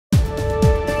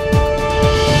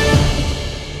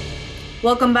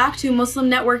Welcome back to Muslim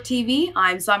Network TV.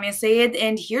 I'm Samia Sayed,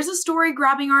 and here's a story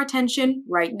grabbing our attention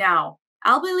right now.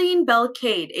 Abilene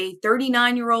Belkaid, a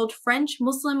 39-year-old French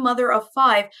Muslim mother of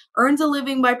 5, earns a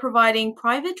living by providing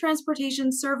private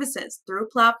transportation services through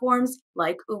platforms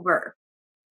like Uber.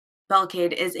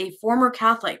 Belkaid is a former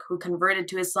Catholic who converted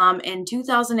to Islam in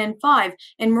 2005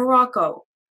 in Morocco.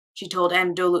 She told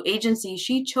Anadolu Agency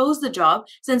she chose the job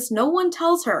since no one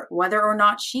tells her whether or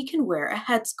not she can wear a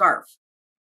headscarf.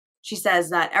 She says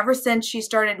that ever since she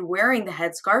started wearing the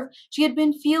headscarf, she had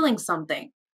been feeling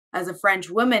something. As a French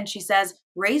woman, she says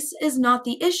race is not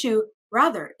the issue,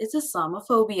 rather it's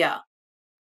Islamophobia.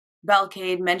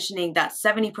 Belkaid mentioning that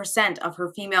 70% of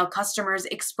her female customers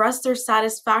expressed their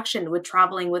satisfaction with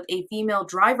traveling with a female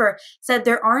driver, said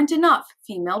there aren't enough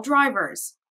female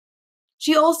drivers.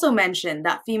 She also mentioned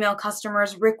that female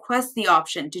customers request the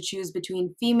option to choose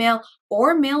between female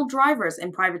or male drivers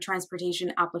in private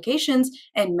transportation applications,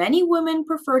 and many women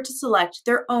prefer to select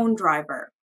their own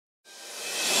driver.